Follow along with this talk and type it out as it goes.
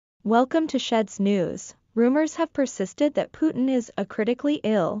Welcome to Shed's News. Rumors have persisted that Putin is critically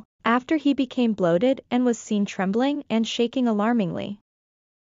ill after he became bloated and was seen trembling and shaking alarmingly.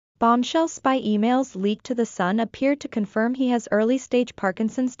 Bombshell spy emails leaked to The Sun appeared to confirm he has early-stage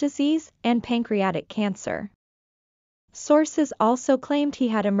Parkinson's disease and pancreatic cancer. Sources also claimed he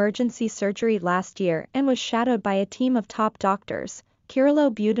had emergency surgery last year and was shadowed by a team of top doctors. Kirilo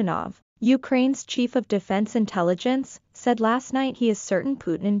Budanov, Ukraine's chief of defense intelligence, said last night he is certain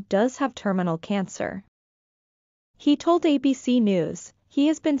Putin does have terminal cancer. He told ABC News, "He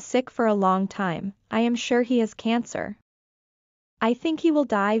has been sick for a long time. I am sure he has cancer. I think he will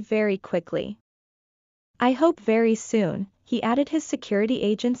die very quickly. I hope very soon." He added his security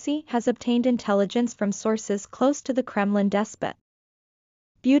agency has obtained intelligence from sources close to the Kremlin despot.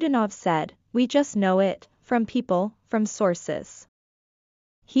 Budanov said, "We just know it, from people, from sources."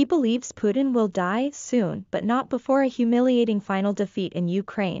 He believes Putin will die soon but not before a humiliating final defeat in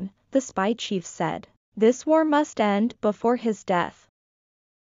Ukraine, the spy chief said. This war must end before his death.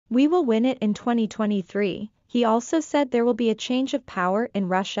 We will win it in 2023. He also said there will be a change of power in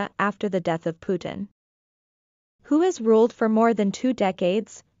Russia after the death of Putin, who has ruled for more than 2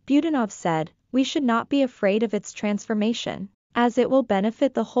 decades. Budanov said, "We should not be afraid of its transformation, as it will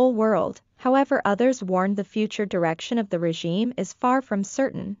benefit the whole world." However, others warned the future direction of the regime is far from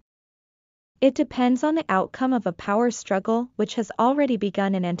certain. It depends on the outcome of a power struggle which has already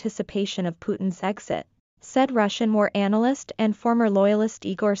begun in anticipation of Putin's exit, said Russian war analyst and former loyalist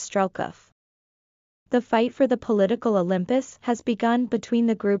Igor Strelkov. The fight for the political Olympus has begun between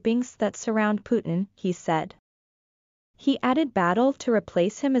the groupings that surround Putin, he said. He added battle to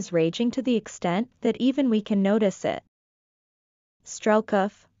replace him is raging to the extent that even we can notice it.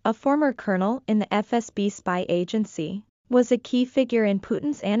 Strelkov, a former colonel in the FSB spy agency, was a key figure in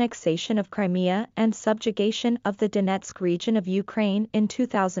Putin's annexation of Crimea and subjugation of the Donetsk region of Ukraine in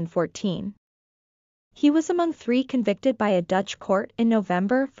 2014. He was among 3 convicted by a Dutch court in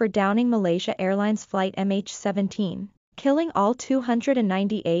November for downing Malaysia Airlines flight MH17, killing all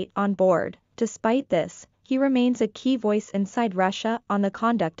 298 on board. Despite this, he remains a key voice inside Russia on the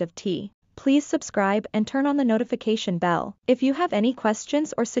conduct of T. Please subscribe and turn on the notification bell. If you have any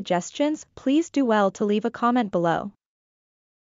questions or suggestions, please do well to leave a comment below.